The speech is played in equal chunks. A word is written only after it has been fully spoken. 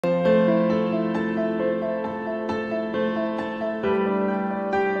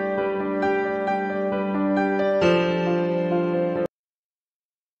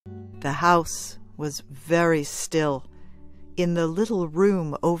house was very still. In the little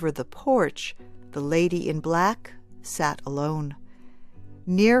room over the porch, the lady in black sat alone.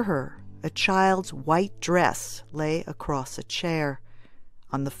 Near her, a child's white dress lay across a chair.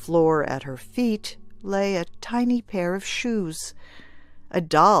 On the floor at her feet lay a tiny pair of shoes. A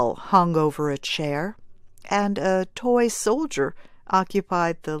doll hung over a chair, and a toy soldier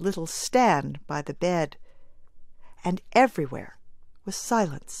occupied the little stand by the bed. And everywhere was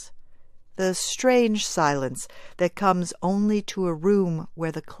silence, the strange silence that comes only to a room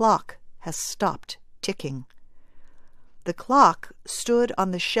where the clock has stopped ticking. The clock stood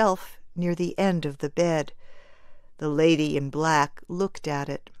on the shelf near the end of the bed. The lady in black looked at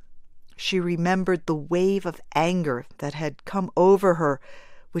it. She remembered the wave of anger that had come over her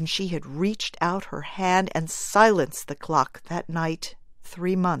when she had reached out her hand and silenced the clock that night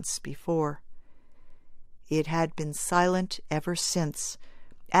 3 months before. It had been silent ever since,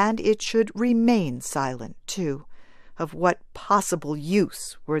 and it should remain silent, too. Of what possible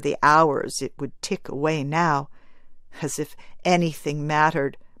use were the hours it would tick away now? As if anything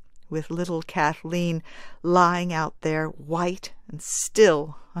mattered, with little Kathleen lying out there white and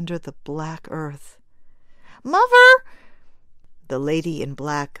still under the black earth. "Mother!" The lady in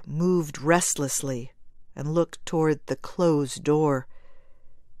black moved restlessly and looked toward the closed door.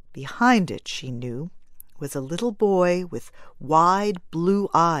 Behind it, she knew, was a little boy with wide blue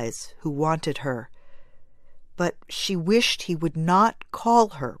eyes who wanted her. But she wished he would not call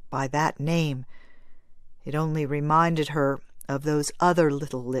her by that name. It only reminded her of those other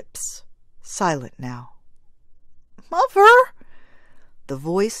little lips, silent now. "Mother!" The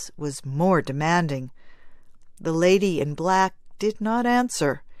voice was more demanding. The lady in black did not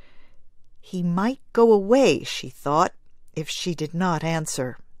answer. He might go away, she thought, if she did not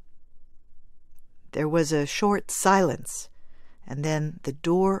answer. There was a short silence, and then the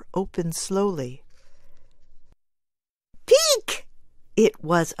door opened slowly. "Peek!" It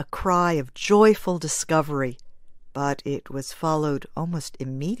was a cry of joyful discovery, but it was followed almost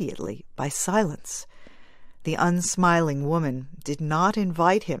immediately by silence. The unsmiling woman did not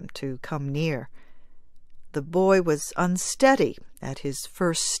invite him to come near. The boy was unsteady at his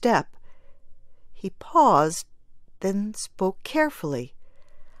first step. He paused, then spoke carefully.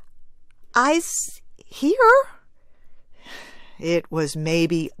 "I's here?" It was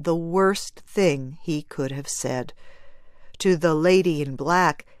maybe the worst thing he could have said. To the lady in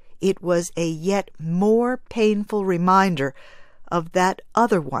black, it was a yet more painful reminder of that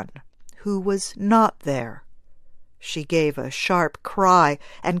other one who was not there. She gave a sharp cry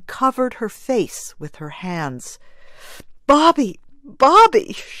and covered her face with her hands. "Bobby!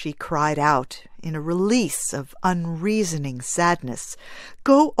 Bobby!" she cried out in a release of unreasoning sadness.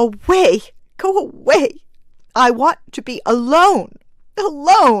 "Go away! Go away! I want to be alone!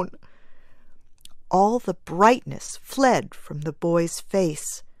 Alone!" All the brightness fled from the boy's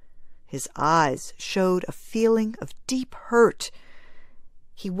face. His eyes showed a feeling of deep hurt.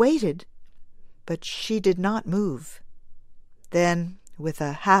 He waited, but she did not move. Then, with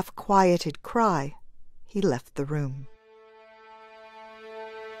a half-quieted cry, he left the room.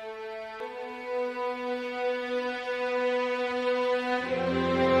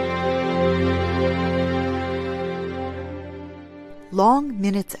 Long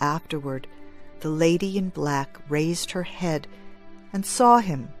minutes afterward, the lady in black raised her head and saw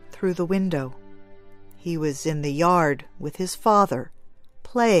him through the window. He was in the yard with his father,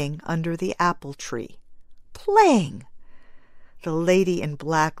 playing under the apple tree. Playing! The lady in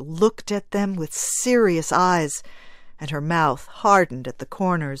black looked at them with serious eyes, and her mouth hardened at the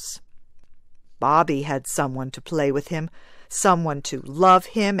corners. Bobby had someone to play with him, someone to love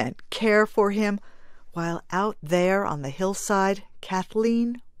him and care for him, while out there on the hillside,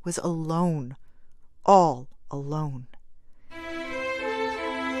 Kathleen was alone, all alone.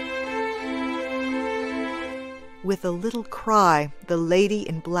 With a little cry, the lady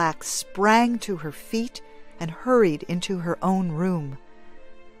in black sprang to her feet and hurried into her own room.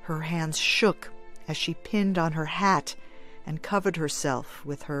 Her hands shook as she pinned on her hat and covered herself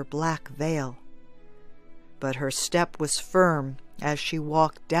with her black veil. But her step was firm as she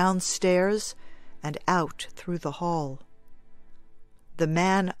walked downstairs and out through the hall. The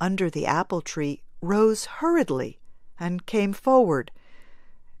man under the apple tree rose hurriedly and came forward.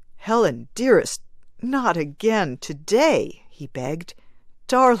 "Helen, dearest, not again today," he begged.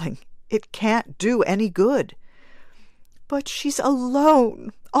 "Darling, it can't do any good." "But she's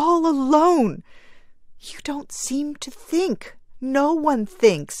alone, all alone. You don't seem to think. No one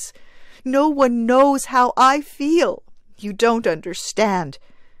thinks. No one knows how I feel. You don't understand.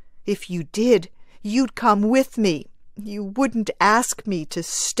 If you did, you'd come with me. You wouldn't ask me to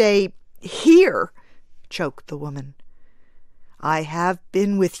stay here," choked the woman. "I have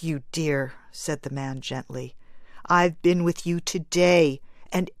been with you, dear," said the man gently. "I've been with you today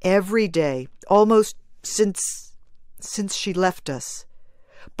and every day, almost since she left us.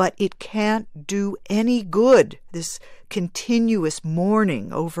 But it can't do any good, this continuous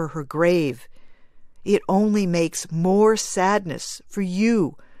mourning over her grave. It only makes more sadness for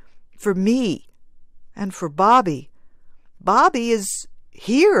you, for me, and for Bobby. Bobby is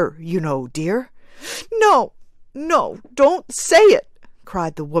here, you know, dear." "No, no, don't say it,"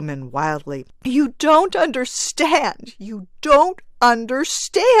 cried the woman wildly. "You don't understand. You don't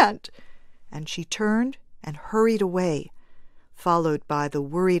understand." And she turned and hurried away, followed by the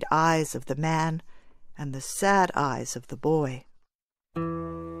worried eyes of the man and the sad eyes of the boy.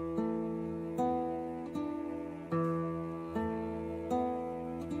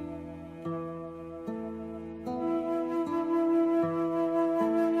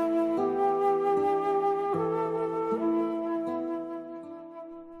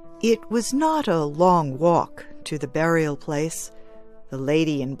 It was not a long walk to the burial place. The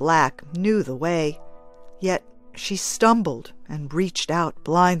lady in black knew the way, yet she stumbled and reached out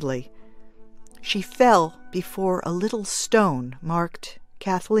blindly. She fell before a little stone marked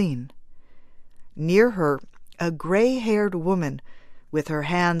Kathleen. Near her, a gray-haired woman, with her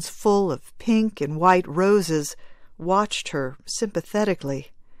hands full of pink and white roses, watched her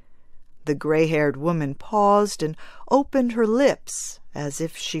sympathetically. The gray-haired woman paused and opened her lips as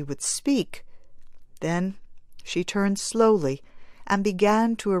if she would speak. Then she turned slowly and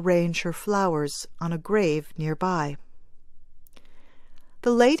began to arrange her flowers on a grave nearby.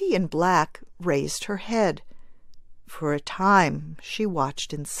 The lady in black raised her head. For a time she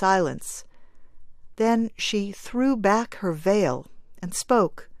watched in silence. Then she threw back her veil and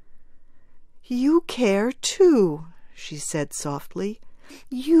spoke. "You care too," she said softly.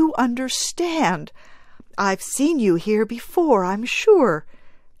 "You understand. I've seen you here before, I'm sure.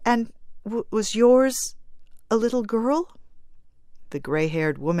 And was yours a little girl?" The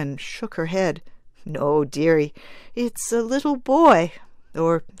gray-haired woman shook her head. "No, dearie, it's a little boy.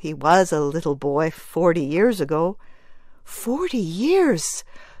 Or he was a little boy 40 years ago." 40 years?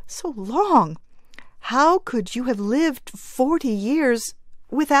 So long! How could you have lived 40 years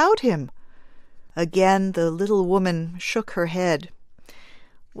without him? Again the little woman shook her head.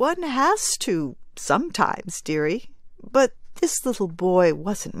 "One has to, sometimes, dearie. But this little boy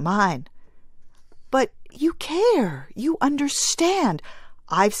wasn't mine." "But you care. You understand.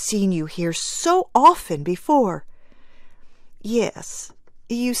 I've seen you here so often before." "Yes.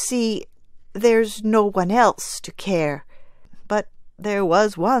 You see, there's no one else to care. But there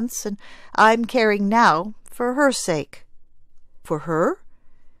was once, and I'm caring now for her sake." "For her?"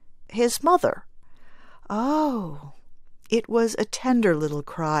 "His mother." "Oh." It was a tender little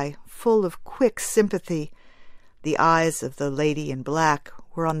cry, full of quick sympathy. The eyes of the lady in black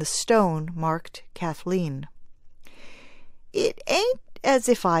were on the stone marked Kathleen. "It ain't as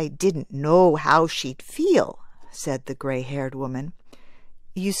if I didn't know how she'd feel," said the gray-haired woman.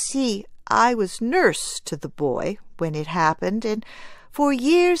 "You see, I was nurse to the boy when it happened, and for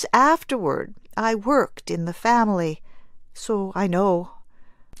years afterward I worked in the family, so I know.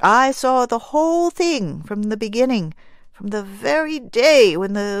 I saw the whole thing from the beginning, from the very day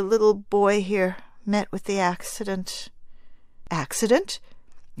when the little boy here met with the accident." "Accident?"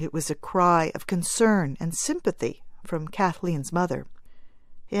 It was a cry of concern and sympathy from Kathleen's mother.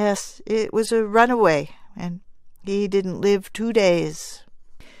 "Yes, it was a runaway, and he didn't live 2 days."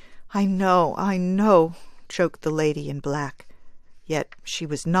 I know," choked the lady in black. Yet she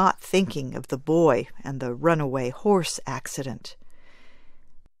was not thinking of the boy and the runaway horse accident.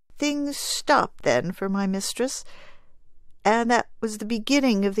 "Things stopped then for my mistress, and that was the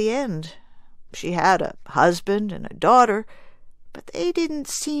beginning of the end. She had a husband and a daughter, but they didn't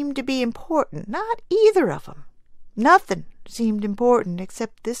seem to be important, not either of 'em. Nothing seemed important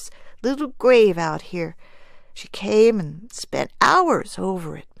except this little grave out here. She came and spent hours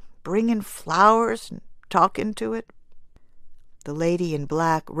over it, bringing flowers and talking to it." The lady in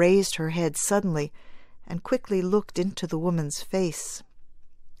black raised her head suddenly and quickly looked into the woman's face.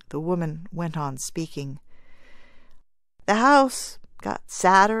 The woman went on speaking. "The house got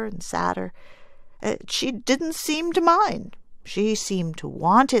sadder and sadder. She didn't seem to mind. She seemed to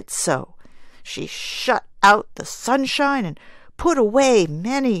want it so. She shut out the sunshine and put away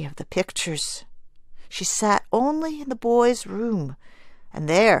many of the pictures. She sat only in the boy's room, and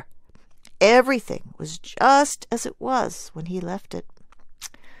there everything was just as it was when he left it.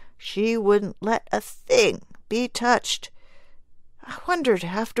 She wouldn't let a thing be touched. I wondered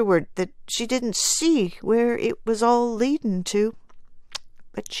afterward that she didn't see where it was all leading to.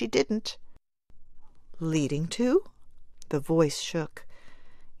 but she didn't. Leading to? The voice shook.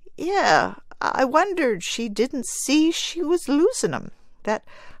 Yeah, I wondered she didn't see she was losing 'em, that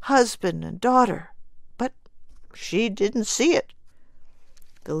husband and daughter, but she didn't see it.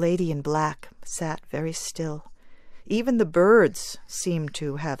 The lady in black sat very still. Even the birds seemed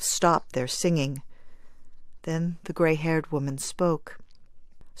to have stopped their singing. Then the gray-haired woman spoke.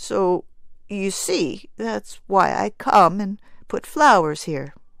 So, you see, that's why I come and put flowers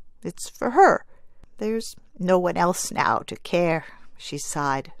here. It's for her. There's no one else now to care, she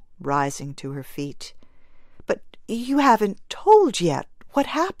sighed, rising to her feet. But you haven't told yet what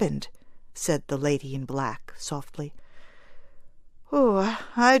happened, said the lady in black softly. Oh,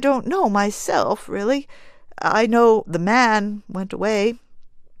 I don't know myself, really. I know the man went away.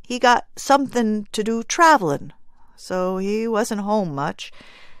 He got something to do travelin', so he wasn't home much.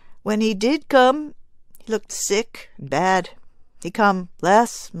 When he did come, he looked sick and bad. He come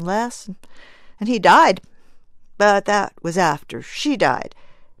less and less, and he died. But that was after she died.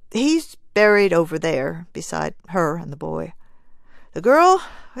 He's buried over there beside her and the boy. The girl,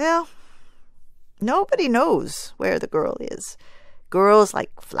 well, nobody knows where the girl is. Girls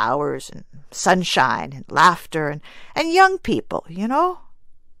like flowers and sunshine and laughter and young people, you know.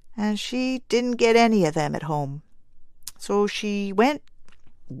 And she didn't get any of them at home. So she went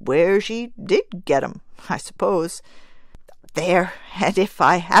where she did get 'em, I suppose. There, and if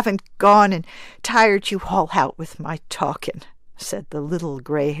I haven't gone and tired you all out with my talking, said the little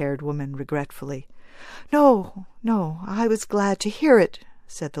gray-haired woman regretfully. No, I was glad to hear it,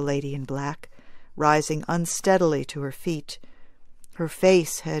 said the lady in black, rising unsteadily to her feet. Her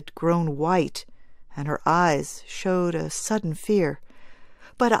face had grown white, and her eyes showed a sudden fear.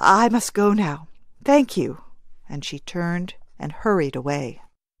 But I must go now. Thank you. And she turned and hurried away.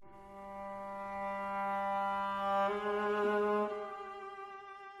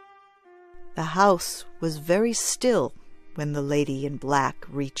 The house was very still when the lady in black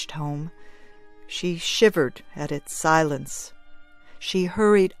reached home. She shivered at its silence. She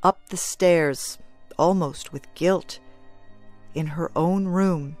hurried up the stairs, almost with guilt. In her own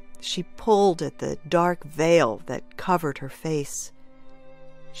room, she pulled at the dark veil that covered her face.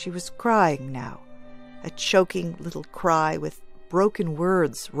 She was crying now, a choking little cry with broken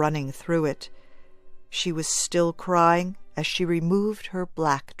words running through it. She was still crying as she removed her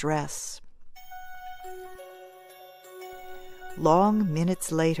black dress. Long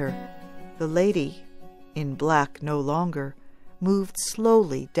minutes later, the lady, in black no longer, moved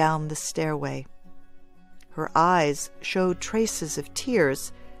slowly down the stairway. Her eyes showed traces of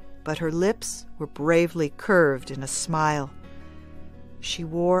tears, but her lips were bravely curved in a smile. She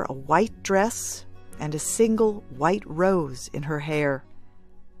wore a white dress and a single white rose in her hair.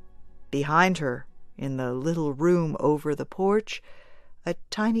 Behind her, in the little room over the porch, a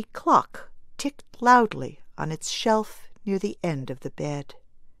tiny clock ticked loudly on its shelf near the end of the bed.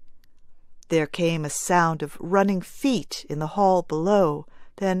 There came a sound of running feet in the hall below.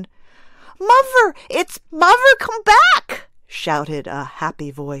 Then, "Mother! It's Mother! Come back!" shouted a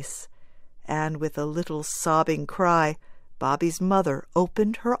happy voice. And with a little sobbing cry, Bobby's mother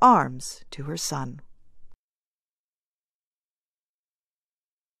opened her arms to her son.